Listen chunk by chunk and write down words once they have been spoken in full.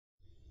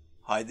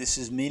Hi, this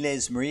is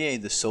Miles Marie,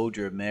 the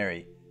Soldier of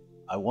Mary.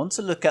 I want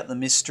to look at the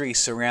mystery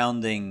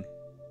surrounding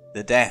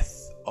the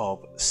death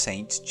of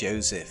Saint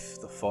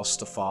Joseph, the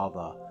foster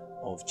father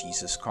of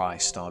Jesus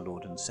Christ, our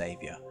Lord and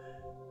Saviour.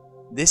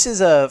 This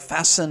is a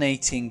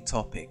fascinating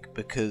topic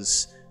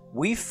because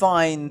we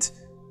find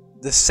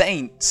the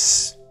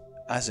saints,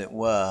 as it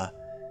were,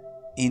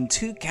 in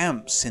two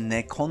camps in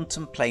their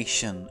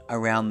contemplation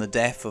around the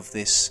death of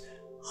this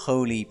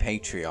holy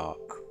patriarch.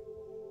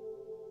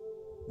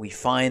 We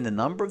find a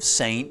number of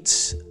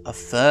saints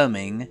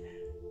affirming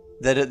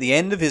that at the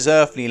end of his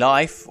earthly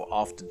life,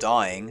 after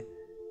dying,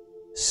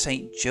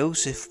 Saint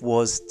Joseph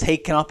was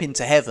taken up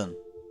into heaven,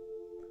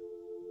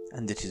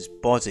 and that his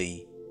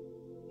body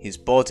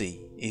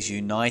is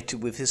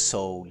united with his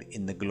soul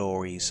in the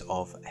glories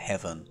of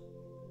heaven.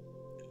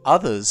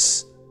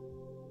 Others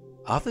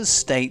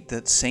state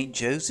that Saint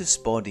Joseph's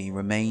body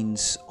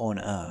remains on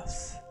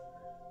earth,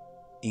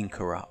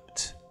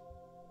 incorrupt.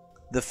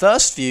 The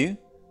first view,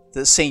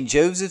 that Saint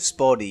Joseph's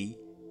body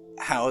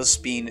has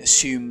been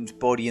assumed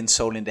body and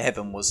soul into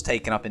heaven, was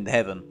taken up into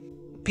heaven.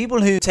 People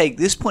who take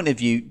this point of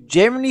view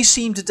generally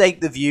seem to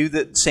take the view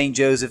that Saint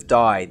Joseph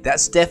died.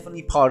 That's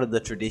definitely part of the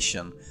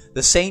tradition.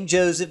 The Saint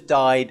Joseph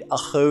died a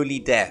holy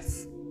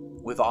death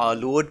with our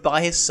Lord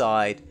by his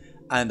side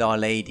and Our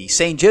Lady.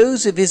 Saint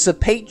Joseph is the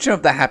patron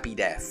of the happy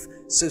death.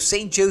 So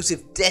Saint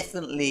Joseph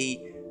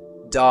definitely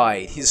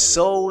died. His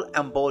soul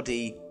and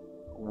body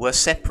were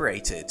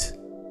separated.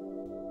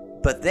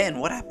 But then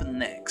what happened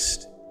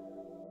next?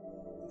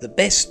 The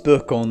best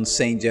book on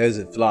Saint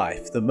Joseph's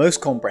life, the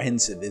most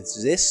comprehensive,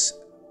 is this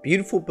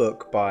beautiful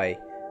book by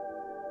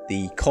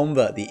the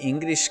convert, the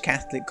English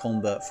Catholic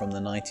convert from the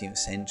 19th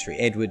century,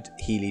 Edward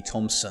Healy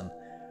Thompson.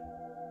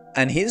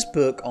 And his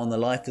book on the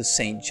life of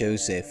Saint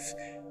Joseph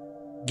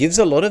gives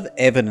a lot of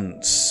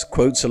evidence,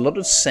 quotes a lot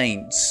of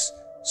saints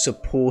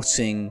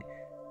supporting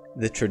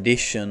the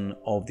tradition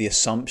of the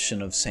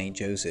Assumption of Saint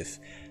Joseph.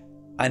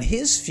 And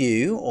his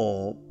view,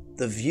 or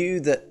the view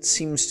that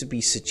seems to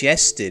be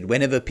suggested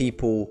whenever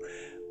people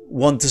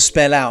want to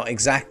spell out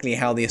exactly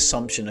how the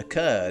Assumption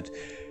occurred,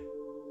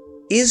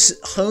 is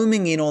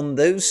homing in on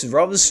those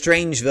rather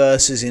strange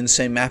verses in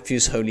St.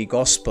 Matthew's Holy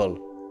Gospel.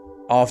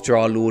 After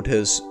our Lord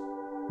has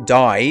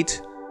died,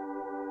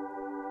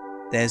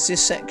 there's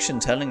this section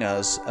telling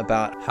us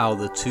about how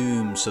the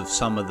tombs of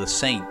some of the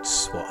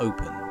saints were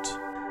opened,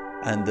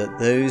 and that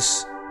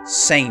those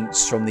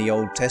saints from the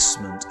Old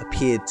Testament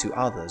appeared to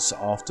others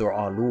after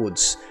our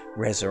Lord's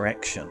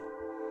resurrection.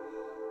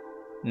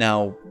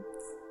 Now,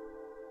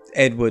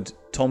 Edward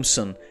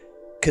Thompson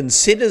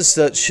considers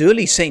that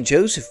surely Saint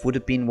Joseph would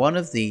have been one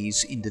of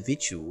these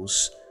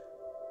individuals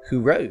who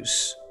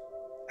rose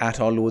at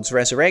our Lord's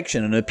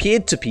resurrection and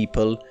appeared to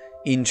people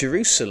in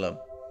Jerusalem.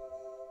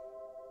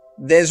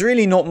 There's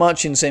really not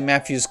much in St.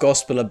 Matthew's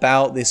Gospel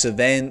about this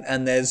event,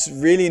 and there's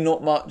really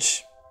not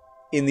much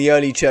in the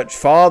early church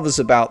fathers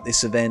about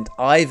this event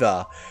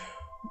either.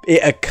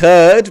 It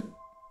occurred,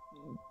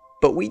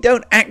 but we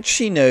don't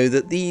actually know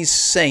that these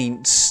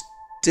saints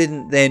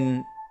didn't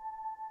then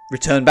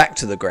return back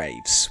to the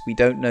graves. We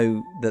don't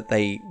know that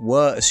they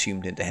were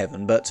assumed into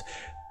heaven, but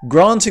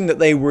granting that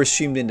they were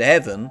assumed into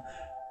heaven,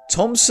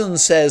 Thompson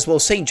says, well,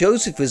 Saint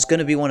Joseph is going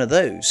to be one of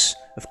those,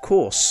 of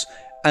course.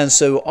 And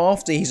so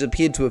after he's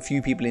appeared to a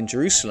few people in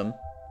Jerusalem,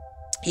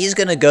 he's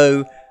going to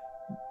go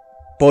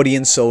body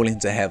and soul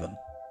into heaven.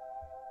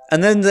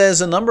 And then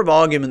there's a number of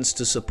arguments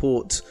to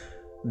support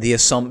the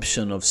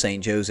Assumption of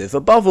Saint Joseph.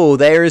 Above all,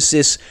 there is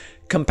this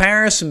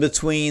comparison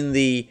between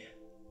the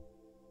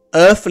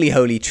earthly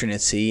Holy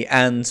Trinity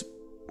and,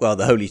 well,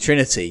 the Holy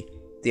Trinity.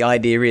 The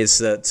idea is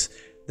that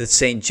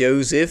Saint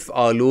Joseph,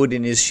 our Lord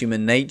in his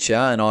human nature,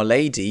 and Our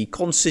Lady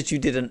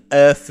constituted an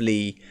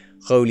earthly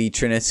Holy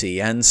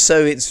Trinity. And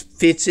so it's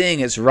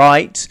fitting, it's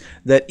right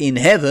that in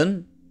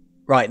heaven,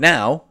 right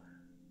now,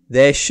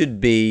 there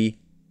should be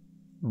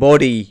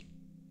body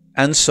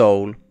and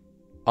soul,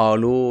 our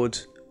Lord,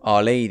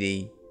 Our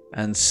Lady,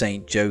 and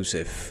Saint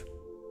Joseph.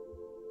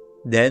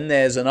 Then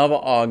there's another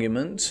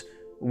argument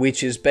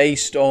which is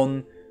based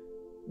on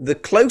the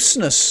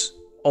closeness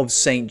of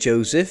Saint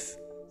Joseph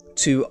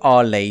to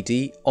Our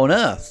Lady on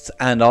earth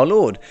and our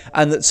Lord,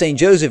 and that Saint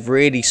Joseph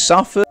really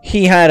suffered.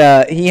 He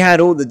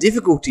had all the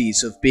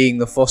difficulties of being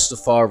the foster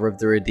father of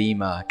the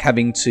Redeemer,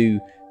 having to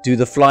do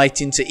the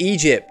flight into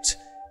Egypt,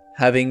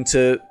 having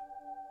to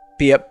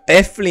be at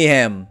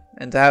Bethlehem,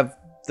 and to have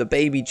the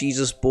baby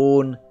Jesus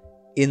born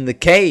in the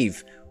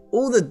cave.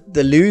 All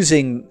the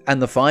losing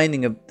and the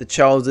finding of the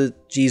child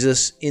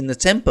Jesus in the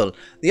temple.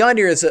 The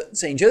idea is that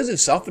Saint Joseph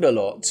suffered a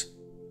lot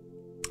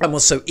and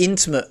was so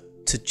intimate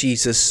to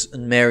Jesus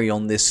and Mary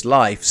on this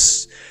life,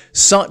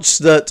 such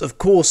that, of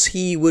course,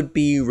 he would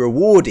be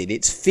rewarded.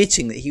 It's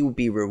fitting that he would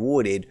be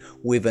rewarded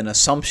with an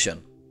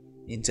Assumption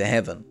into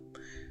heaven.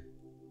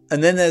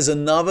 And then there's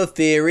another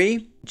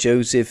theory.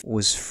 Joseph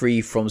was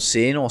free from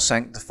sin or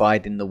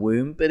sanctified in the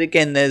womb. But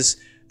again,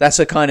 that's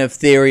a kind of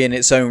theory in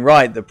its own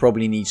right that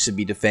probably needs to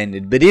be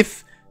defended. But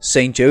if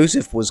Saint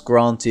Joseph was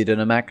granted an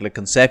Immaculate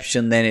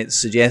Conception, then it's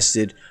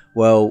suggested,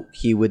 well,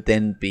 he would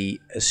then be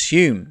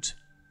assumed.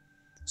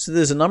 So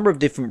there's a number of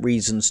different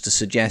reasons to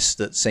suggest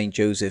that Saint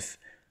Joseph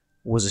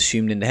was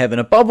assumed into heaven.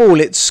 Above all,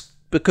 it's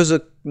because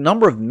a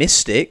number of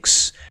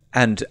mystics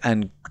and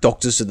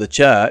doctors of the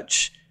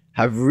church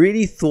have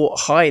really thought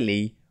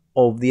highly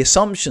of the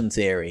Assumption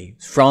theory.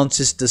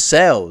 Francis de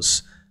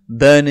Sales,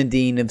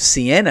 Bernardine of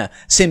Siena.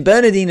 St.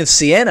 Bernardine of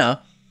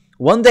Siena,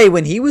 one day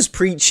when he was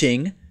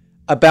preaching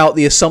about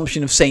the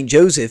Assumption of Saint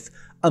Joseph,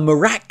 a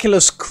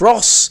miraculous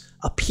cross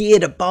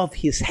appeared above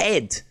his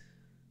head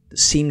that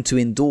seemed to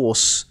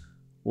endorse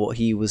what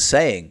he was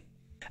saying.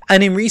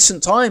 And in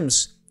recent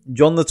times,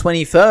 John the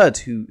 23rd,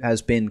 who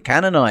has been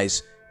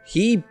canonized,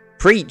 he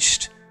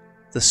preached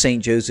that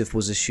Saint Joseph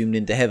was assumed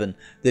into heaven,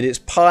 that it's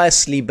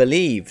piously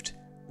believed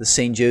that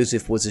Saint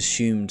Joseph was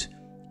assumed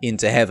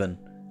into heaven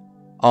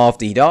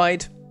after he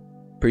died.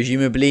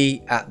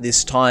 Presumably at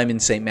this time in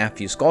St.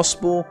 Matthew's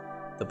Gospel,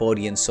 the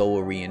body and soul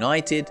were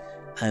reunited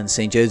and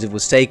Saint Joseph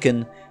was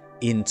taken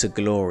into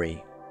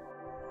glory.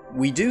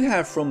 We do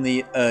have from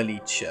the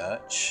early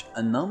church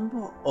a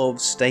number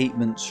of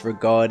statements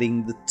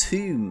regarding the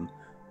tomb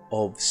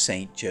of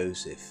Saint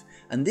Joseph,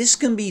 and this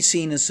can be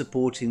seen as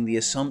supporting the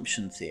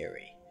Assumption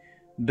theory,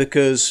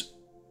 because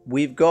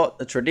we've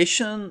got a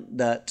tradition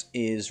that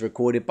is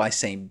recorded by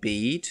Saint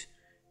Bede,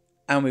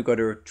 and we've got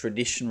a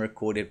tradition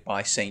recorded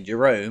by Saint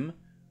Jerome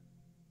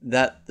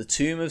that the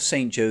tomb of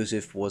Saint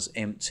Joseph was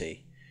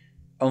empty.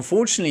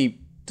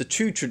 Unfortunately, the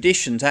two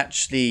traditions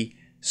actually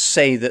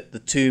say that the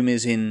tomb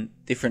is in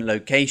different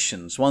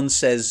locations. One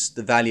says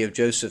the Valley of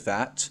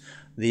Josaphat,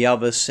 the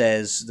other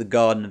says the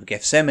Garden of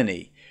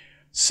Gethsemane.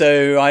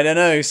 So I don't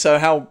know, so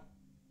how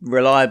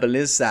reliable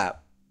is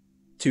that?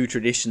 Two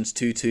traditions,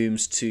 two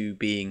tombs, two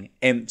being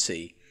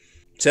empty.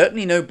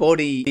 Certainly no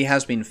body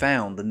has been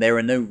found, and there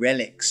are no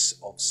relics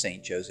of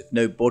Saint Joseph,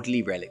 no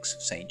bodily relics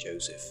of Saint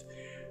Joseph.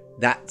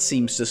 That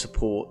seems to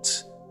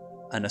support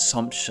an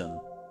assumption.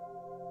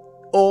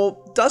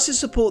 Or does it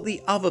support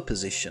the other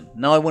position?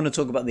 Now I want to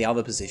talk about the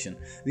other position.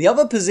 The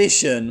other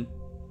position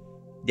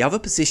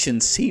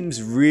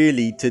seems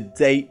really to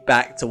date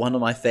back to one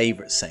of my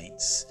favourite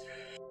saints,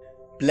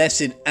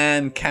 Blessed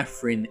Anne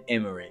Catherine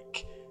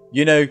Emmerich.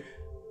 You know,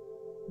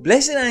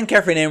 Blessed Anne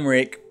Catherine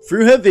Emmerich,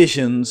 through her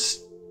visions,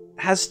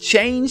 has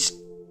changed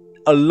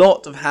a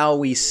lot of how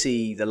we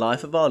see the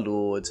life of our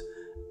Lord,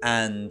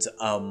 and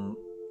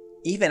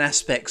even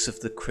aspects of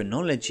the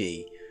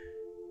chronology.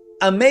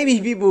 And maybe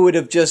people would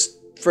have just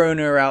thrown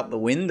her out the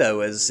window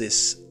as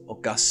this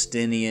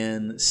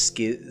Augustinian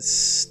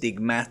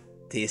stigmatist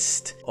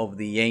of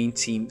the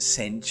 18th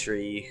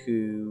century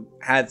who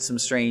had some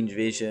strange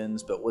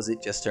visions, but was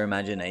it just her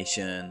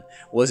imagination?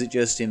 Was it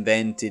just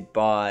invented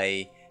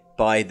by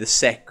the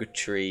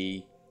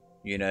secretary,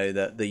 you know,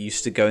 that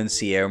used to go and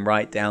see her and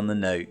write down the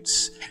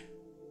notes?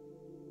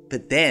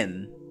 But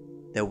then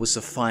there was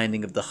the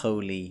finding of the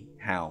Holy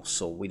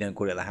House, or we don't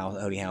call it the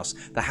Holy House,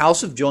 the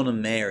House of John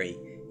and Mary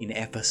in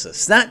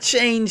Ephesus. That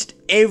changed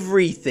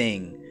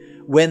everything.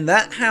 When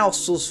that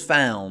house was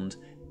found,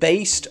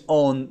 based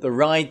on the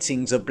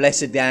writings of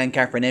Blessed Anne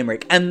Catherine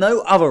Emmerich and no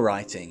other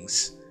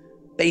writings,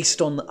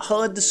 based on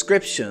her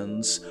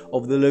descriptions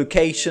of the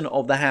location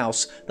of the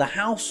house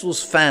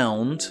was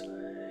found.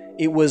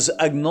 It was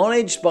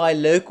acknowledged by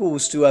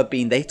locals to have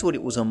been, they thought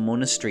it was a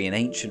monastery, an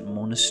ancient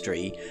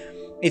monastery.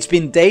 It's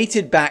been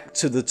dated back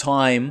to the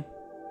time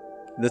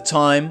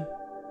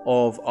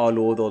of our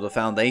Lord, or the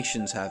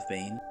foundations have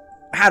been.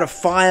 Had a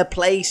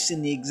fireplace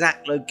in the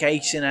exact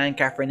location. Anne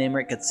Catherine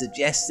Emmerich had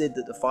suggested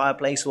that the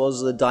fireplace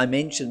was, the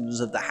dimensions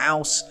of the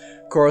house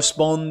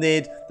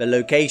corresponded, the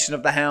location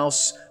of the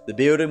house, the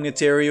building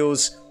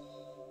materials.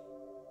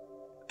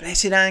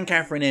 Blessed Anne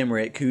Catherine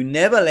Emmerich, who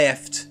never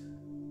left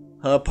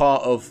her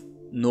part of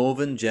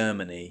northern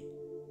Germany,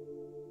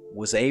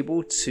 was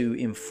able to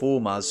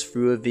inform us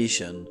through a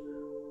vision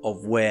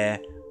of where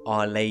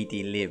Our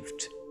Lady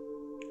lived.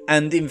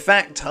 And in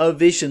fact, her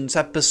visions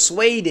have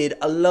persuaded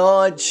a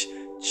large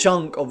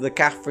chunk of the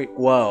Catholic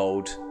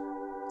world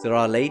that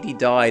Our Lady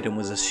died and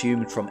was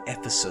assumed from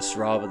Ephesus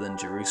rather than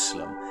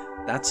Jerusalem.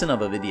 That's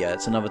another video,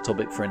 it's another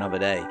topic for another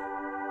day.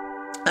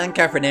 Anne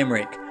Catherine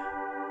Emmerich,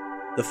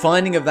 the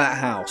finding of that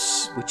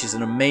house, which is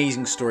an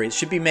amazing story, it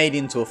should be made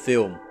into a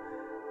film.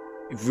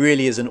 It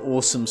really is an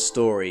awesome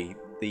story,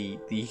 the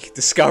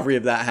discovery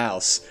of that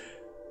house.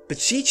 But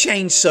she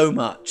changed so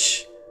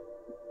much.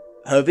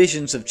 Her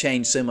visions have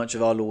changed so much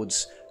of our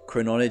Lord's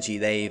chronology.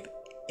 They've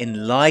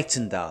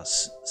enlightened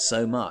us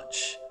so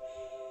much.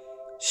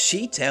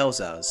 She tells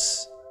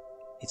us,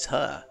 it's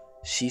her,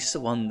 she's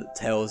the one that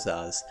tells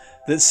us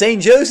that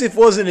Saint Joseph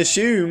wasn't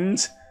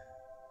assumed.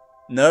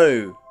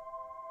 No,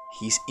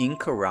 he's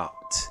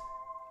incorrupt,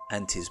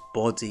 and his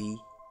body,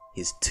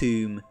 his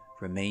tomb,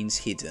 remains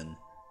hidden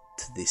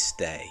to this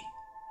day.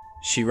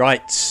 She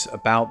writes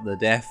about the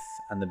death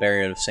and the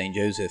burial of Saint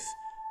Joseph.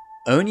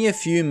 Only a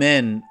few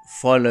men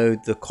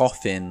followed the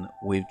coffin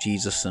with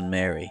Jesus and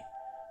Mary,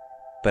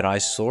 but I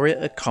saw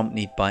it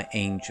accompanied by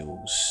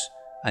angels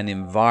and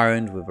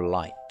environed with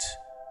light.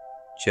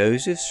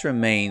 Joseph's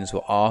remains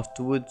were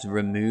afterwards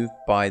removed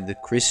by the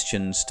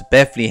Christians to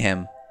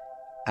Bethlehem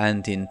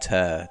and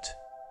interred.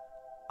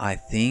 I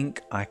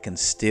think I can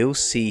still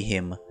see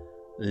him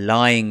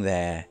lying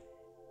there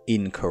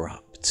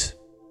incorrupt.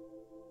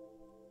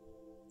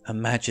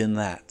 Imagine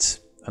that.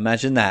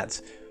 Imagine that.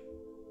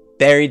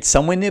 Buried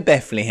somewhere near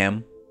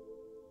Bethlehem,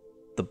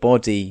 the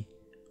body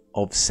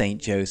of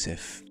Saint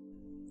Joseph.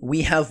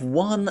 We have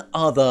one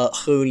other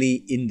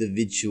holy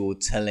individual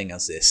telling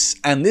us this.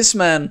 And this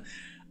man,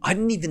 I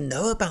didn't even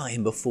know about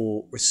him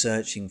before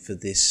researching for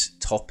this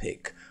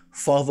topic.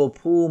 Father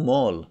Paul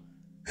Moll,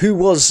 who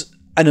was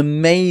an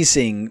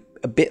amazing,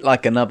 a bit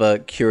like another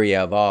Curie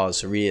of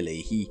ours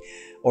really,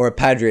 or a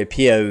Padre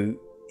Pio.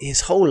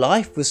 His whole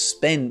life was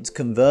spent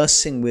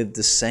conversing with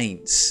the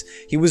saints.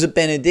 He was a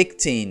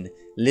Benedictine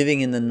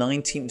living in the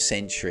 19th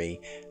century.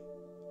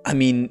 I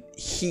mean,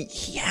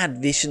 he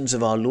had visions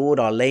of our Lord,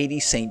 Our Lady,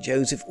 Saint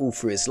Joseph all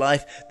through his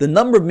life. The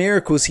number of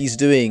miracles he's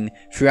doing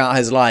throughout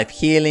his life,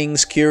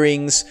 healings,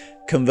 curings,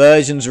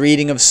 conversions,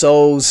 reading of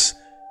souls,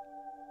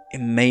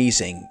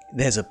 amazing.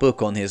 There's a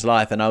book on his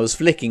life and I was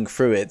flicking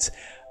through it.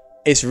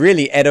 It's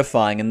really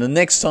edifying, and the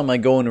next time I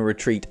go on a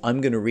retreat,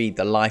 I'm going to read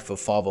the life of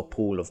Father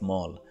Paul of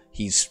Moll.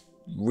 He's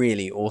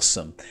really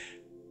awesome.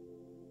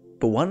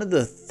 But one of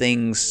the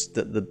things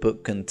that the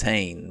book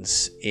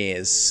contains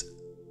is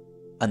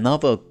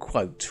another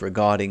quote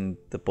regarding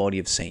the body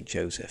of Saint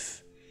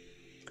Joseph.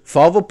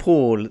 Father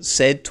Paul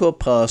said to a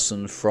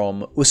person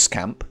from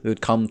Uskamp who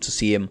had come to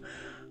see him,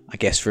 I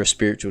guess for a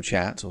spiritual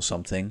chat or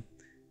something,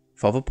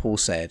 Father Paul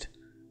said,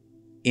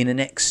 "In an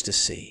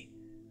ecstasy,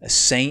 a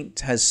saint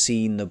has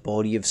seen the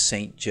body of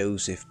Saint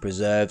Joseph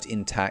preserved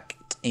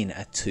intact in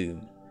a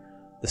tomb,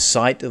 the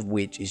site of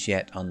which is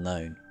yet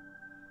unknown.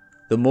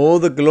 The more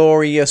the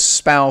glorious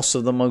spouse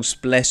of the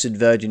most blessed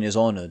Virgin is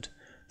honoured,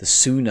 the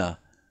sooner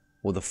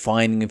will the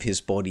finding of his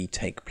body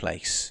take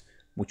place,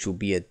 which will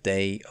be a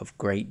day of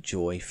great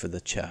joy for the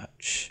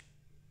Church."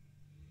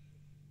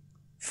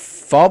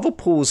 Father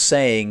Paul's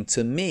saying,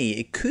 to me,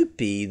 it could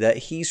be that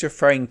he's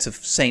referring to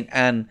Saint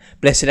Anne,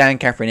 Blessed Anne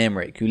Catherine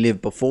Emmerich, who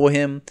lived before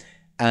him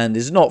and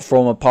is not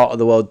from a part of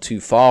the world too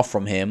far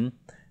from him.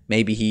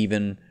 Maybe he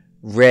even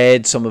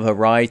read some of her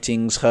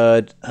writings,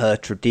 heard her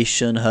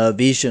tradition, her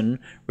vision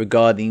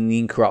regarding the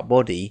incorrupt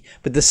body.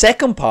 But the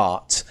second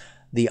part,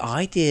 the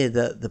idea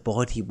that the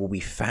body will be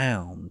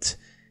found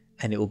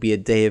and it will be a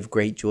day of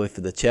great joy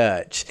for the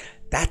Church,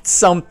 that's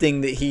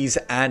something that he's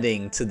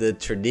adding to the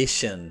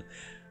tradition.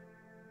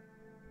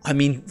 I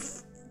mean,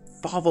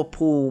 Father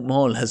Paul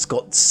Moll has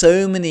got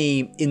so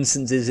many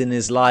instances in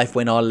his life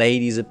when Our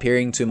Lady's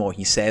appearing to him, or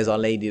he says Our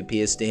Lady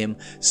appears to him.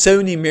 So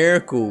many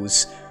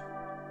miracles.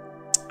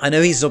 I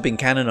know he's not been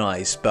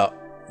canonized, but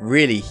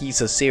really he's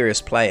a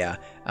serious player,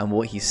 and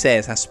what he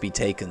says has to be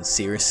taken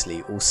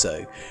seriously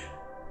also.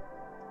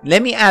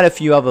 Let me add a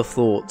few other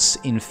thoughts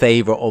in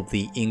favour of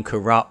the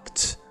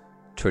incorrupt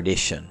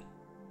tradition.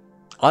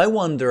 I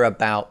wonder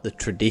about the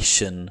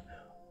tradition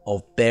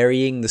of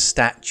burying the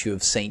statue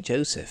of Saint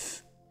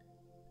Joseph,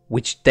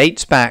 which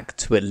dates back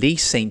to at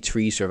least Saint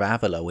Teresa of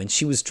Avila. When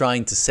she was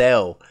trying to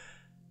sell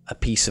a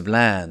piece of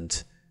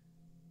land,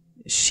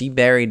 she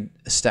buried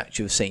a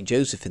statue of Saint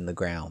Joseph in the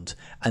ground,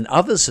 and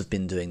others have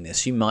been doing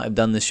this. You might have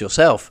done this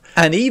yourself,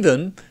 and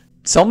even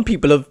some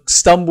people have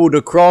stumbled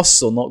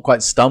across, or not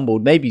quite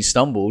stumbled, maybe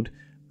stumbled,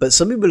 but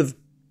some people have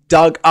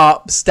dug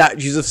up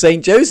statues of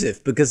Saint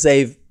Joseph because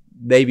they've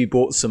maybe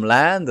bought some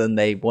land and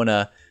they want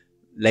to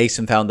lay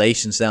some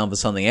foundations down for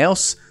something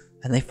else,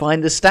 and they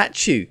find a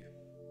statue.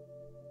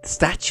 The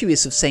statue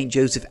is of Saint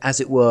Joseph,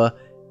 as it were,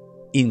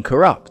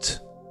 incorrupt,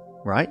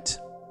 right?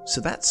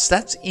 So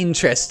that's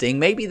interesting.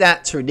 Maybe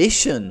that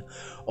tradition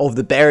of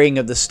the burying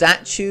of the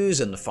statues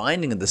and the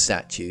finding of the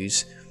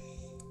statues,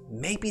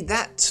 maybe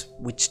that,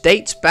 which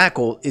dates back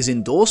or is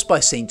endorsed by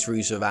Saint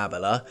Teresa of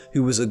Avila,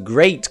 who was a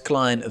great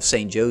client of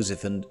Saint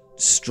Joseph and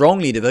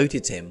strongly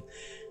devoted to him,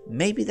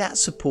 maybe that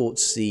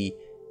supports the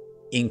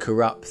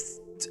incorrupt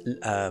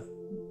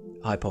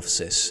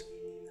hypothesis.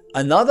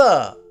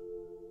 Another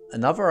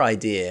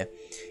idea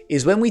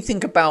is when we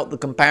think about the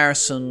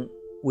comparison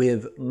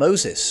with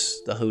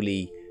Moses, the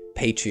holy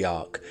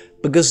patriarch,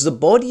 because the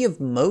body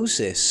of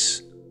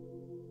Moses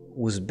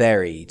was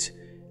buried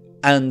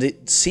and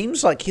it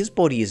seems like his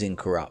body is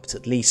incorrupt.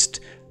 At least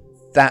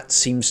that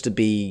seems to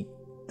be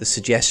the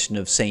suggestion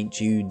of St.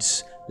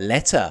 Jude's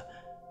letter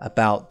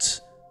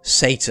about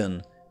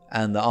Satan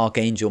and the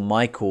Archangel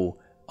Michael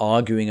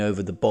arguing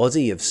over the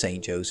body of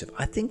Saint Joseph.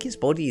 I think his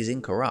body is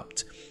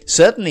incorrupt.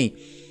 Certainly,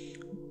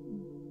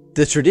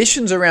 the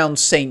traditions around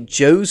Saint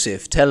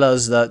Joseph tell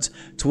us that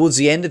towards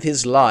the end of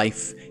his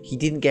life, he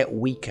didn't get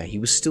weaker. He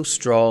was still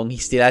strong. He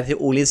still had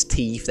all his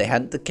teeth. They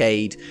hadn't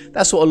decayed.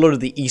 That's what a lot of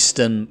the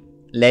Eastern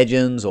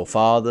legends or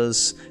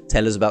fathers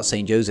tell us about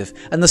Saint Joseph.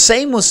 And the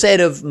same was said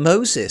of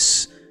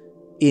Moses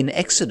in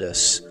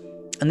Exodus.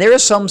 And there are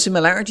some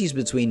similarities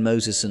between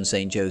Moses and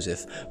Saint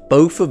Joseph.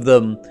 Both of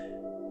them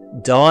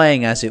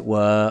dying, as it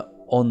were,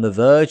 on the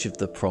verge of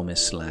the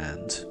promised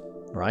land,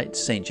 right?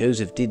 Saint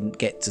Joseph didn't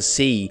get to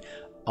see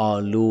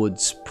our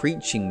Lord's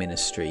preaching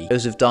ministry.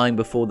 Joseph dying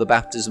before the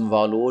baptism of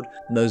our Lord,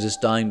 Moses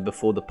dying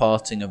before the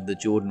parting of the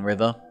Jordan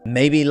River.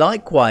 Maybe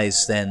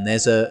likewise then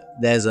there's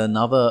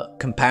another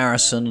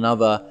comparison,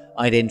 another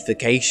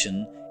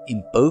identification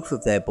in both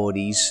of their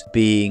bodies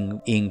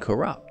being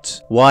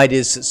incorrupt. Why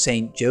does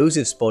Saint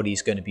Joseph's body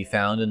is going to be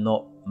found and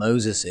not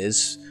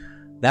Moses's?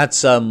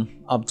 That's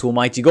up to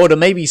Almighty God. Or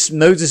maybe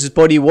Moses'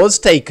 body was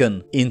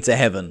taken into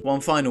heaven.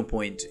 One final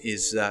point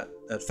is that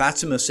at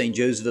Fatima, St.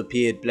 Joseph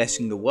appeared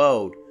blessing the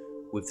world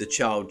with the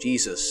child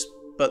Jesus.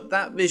 But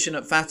that vision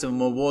at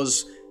Fatima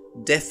was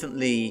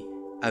definitely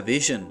a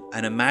vision,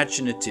 an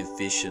imaginative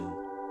vision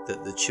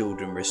that the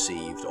children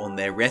received on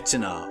their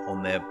retina,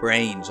 on their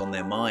brains, on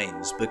their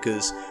minds.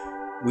 Because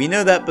we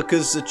know that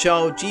because the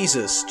child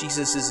Jesus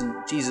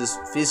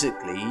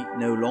physically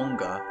no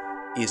longer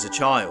is a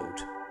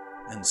child.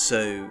 And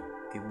so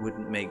it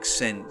wouldn't make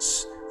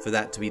sense for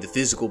that to be the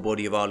physical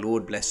body of our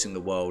Lord blessing the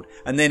world.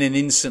 And then an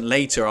instant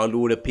later, our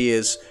Lord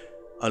appears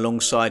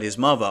alongside his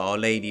mother, Our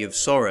Lady of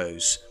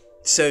Sorrows.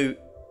 So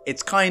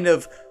it's kind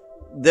of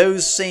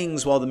those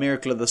things, while the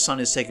miracle of the sun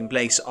is taking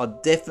place, are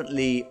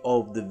definitely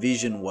of the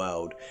vision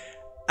world.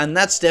 And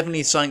that's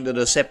definitely something that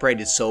a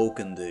separated soul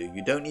can do.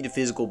 You don't need a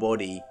physical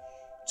body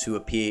to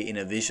appear in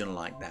a vision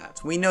like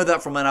that. We know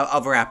that from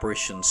other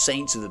apparitions.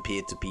 Saints have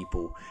appeared to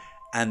people,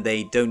 and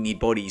they don't need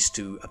bodies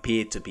to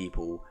appear to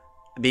people.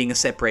 Being a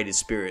separated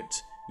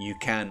spirit, you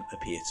can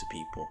appear to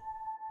people.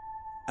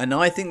 And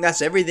I think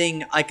that's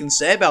everything I can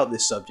say about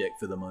this subject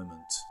for the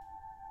moment.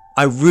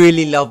 I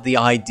really love the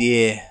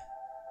idea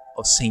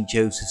of St.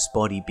 Joseph's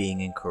body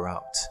being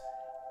incorrupt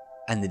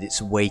and that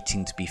it's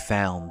waiting to be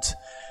found.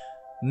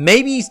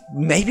 Maybe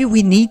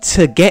we need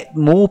to get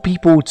more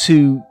people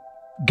to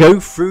go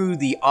through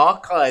the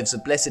archives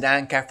of Blessed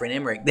Anne Catherine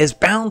Emmerich. There's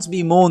bound to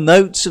be more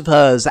notes of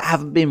hers that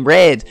haven't been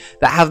read,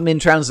 that haven't been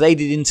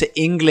translated into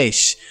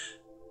English.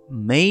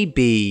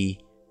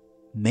 Maybe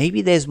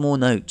there's more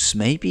notes.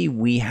 Maybe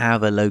we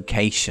have a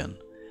location.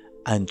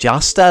 And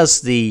just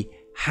as the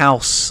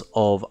house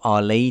of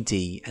Our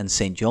Lady and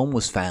St. John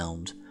was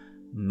found,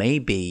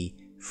 maybe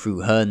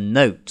through her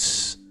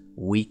notes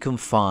we can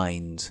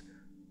find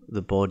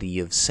the body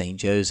of St.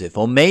 Joseph.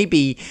 Or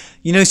maybe,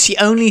 she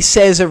only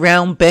says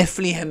around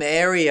Bethlehem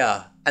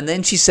area, and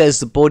then she says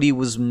the body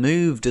was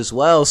moved as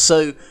well.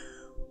 So,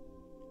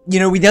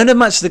 we don't have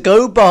much to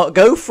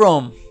go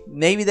from.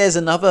 Maybe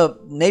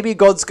maybe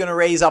God's going to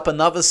raise up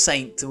another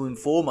saint to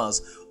inform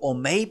us. Or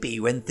maybe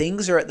when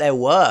things are at their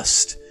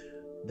worst,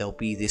 there'll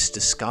be this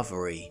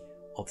discovery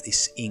of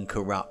this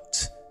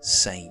incorrupt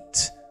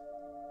saint.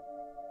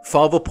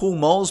 Father Paul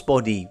Moll's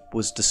body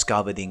was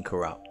discovered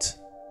incorrupt.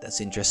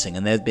 That's interesting.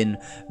 And there have been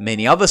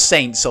many other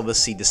saints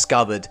obviously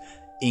discovered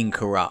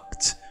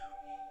incorrupt.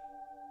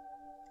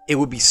 It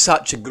would be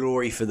such a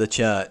glory for the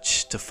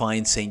church to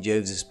find St.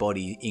 Joseph's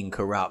body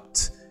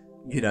incorrupt.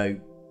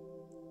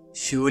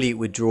 Surely it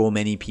would draw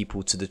many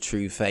people to the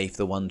true faith,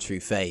 the one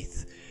true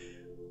faith.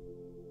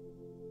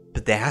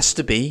 But there has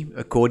to be,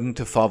 according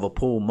to Father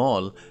Paul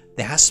Moll,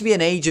 there has to be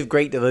an age of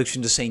great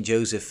devotion to St.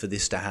 Joseph for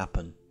this to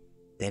happen.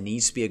 There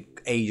needs to be an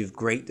age of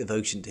great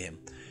devotion to him.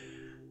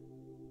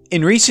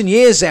 In recent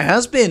years, there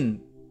has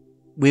been,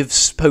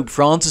 with Pope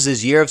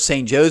Francis's year of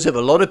St. Joseph, a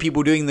lot of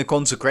people doing the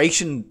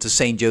consecration to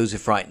St.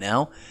 Joseph right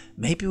now.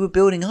 Maybe we're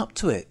building up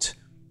to it.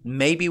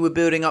 Maybe we're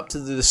building up to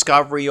the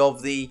discovery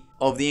of the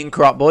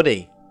incorrupt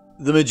body.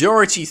 The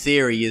majority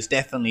theory is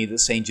definitely that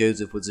St.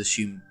 Joseph was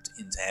assumed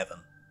into heaven.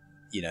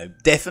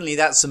 Definitely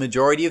that's the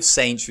majority of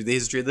saints through the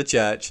history of the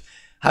church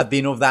have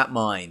been of that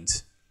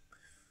mind.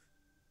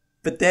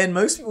 But then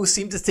most people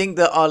seem to think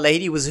that Our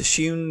Lady was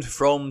assumed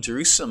from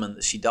Jerusalem and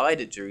that she died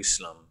at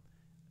Jerusalem.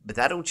 But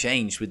that all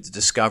changed with the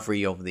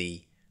discovery of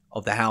the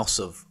house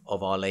of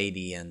Our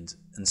Lady and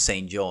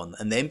St. John.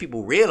 And then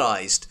people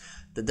realized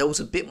that there was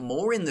a bit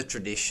more in the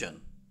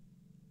tradition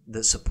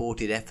that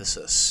supported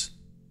Ephesus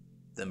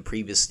than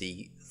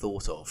previously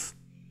thought of.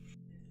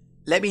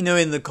 Let me know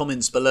in the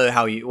comments below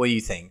what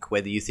you think.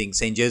 Whether you think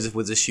St. Joseph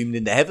was assumed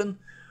into heaven,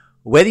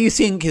 whether you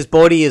think his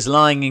body is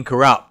lying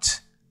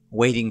incorrupt,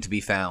 waiting to be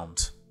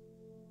found.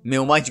 May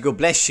Almighty God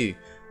bless you.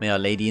 May Our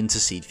Lady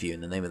intercede for you.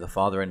 In the name of the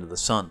Father, and of the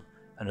Son,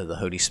 and of the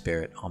Holy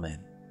Spirit.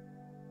 Amen.